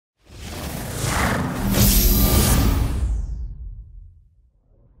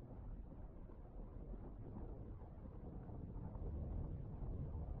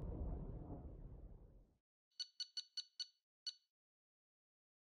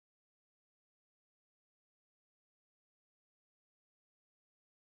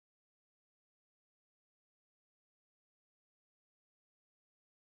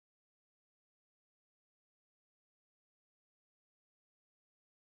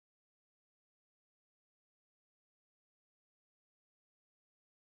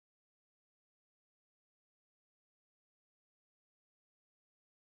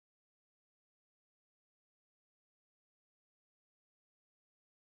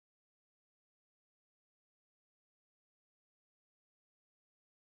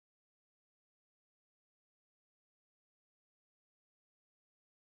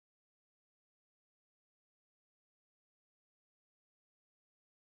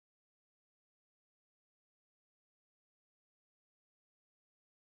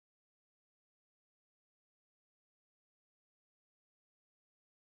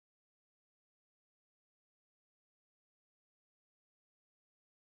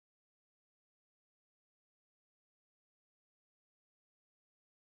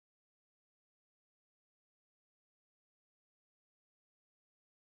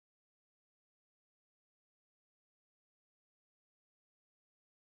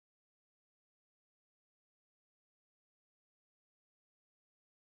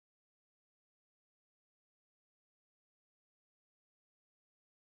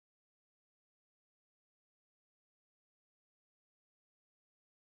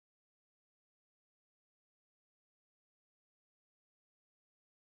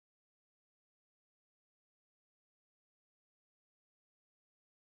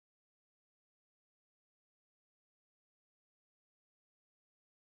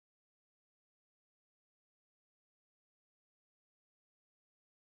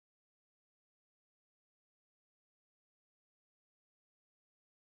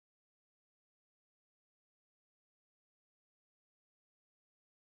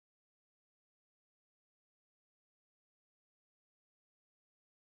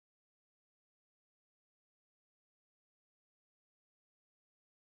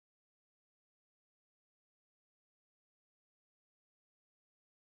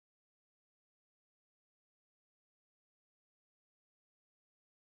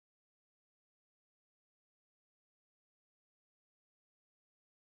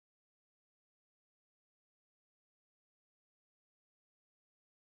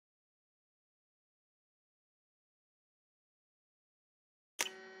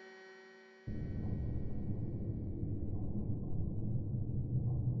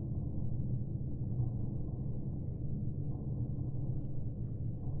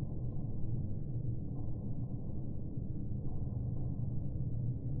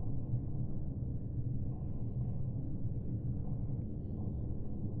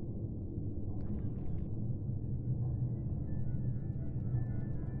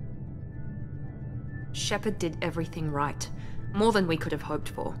Shepard did everything right. More than we could have hoped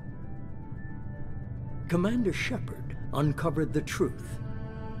for. Commander Shepard uncovered the truth.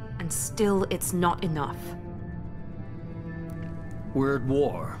 And still, it's not enough. We're at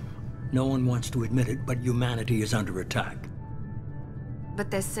war. No one wants to admit it, but humanity is under attack.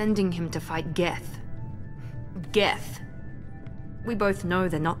 But they're sending him to fight Geth. Geth. We both know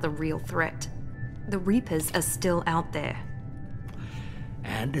they're not the real threat. The Reapers are still out there.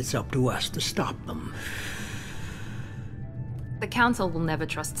 And it's up to us to stop them. The Council will never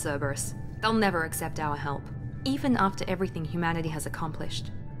trust Cerberus. They'll never accept our help, even after everything humanity has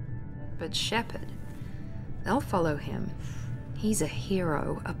accomplished. But Shepard, they'll follow him. He's a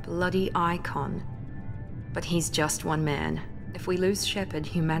hero, a bloody icon. But he's just one man. If we lose Shepard,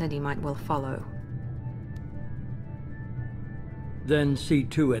 humanity might well follow. Then see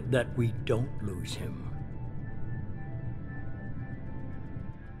to it that we don't lose him.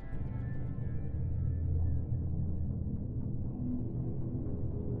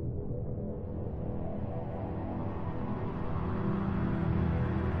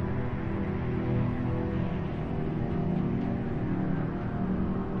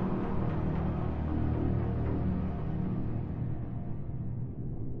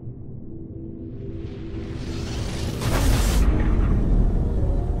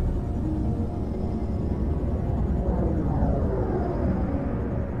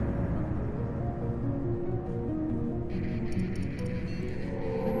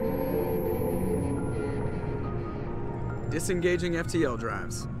 Disengaging FTL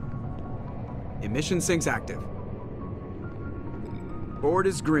drives. Emission sinks active. Board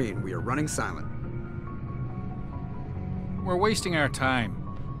is green. We are running silent. We're wasting our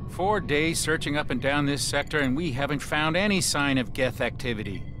time. 4 days searching up and down this sector, and we haven't found any sign of Geth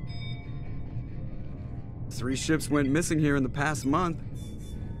activity. 3 ships went missing here in the past month.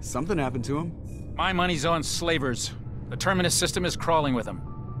 Something happened to them. My money's on slavers. The Terminus system is crawling with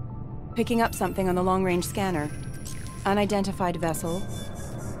them. Picking up something on the long-range scanner. Unidentified vessel.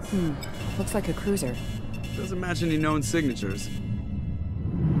 Looks like a cruiser. Doesn't match any known signatures.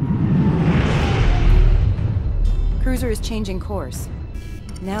 Cruiser is changing course.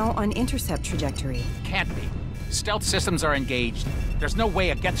 Now on intercept trajectory. Can't be. Stealth systems are engaged. There's no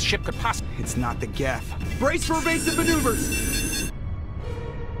way a Geth ship could possibly... It's not the Geth. Brace for evasive maneuvers!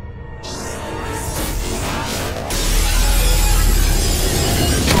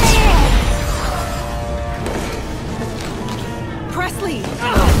 Presley!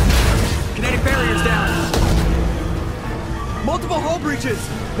 Kinetic barriers down! Multiple hull breaches!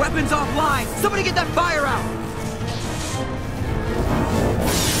 Weapons offline! Somebody get that fire out!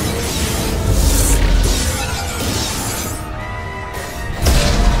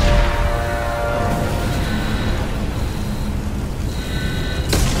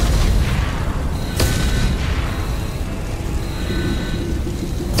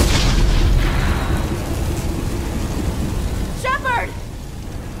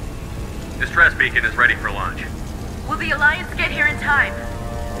 Distress beacon is ready for launch. Will the Alliance get here in time?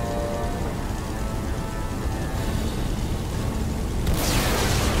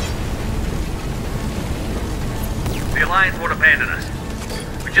 The Alliance won't abandon us.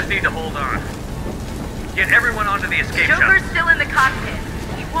 We just need to hold on. Get everyone onto the escape shuttle. Joker's still in the cockpit.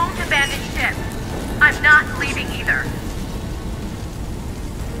 He won't abandon ship. I'm not leaving either.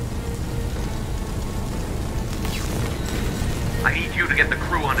 I need you to get the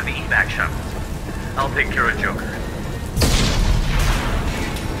crew onto the evac shuttles. I'll take care of Joker.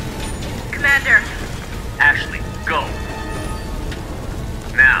 Commander,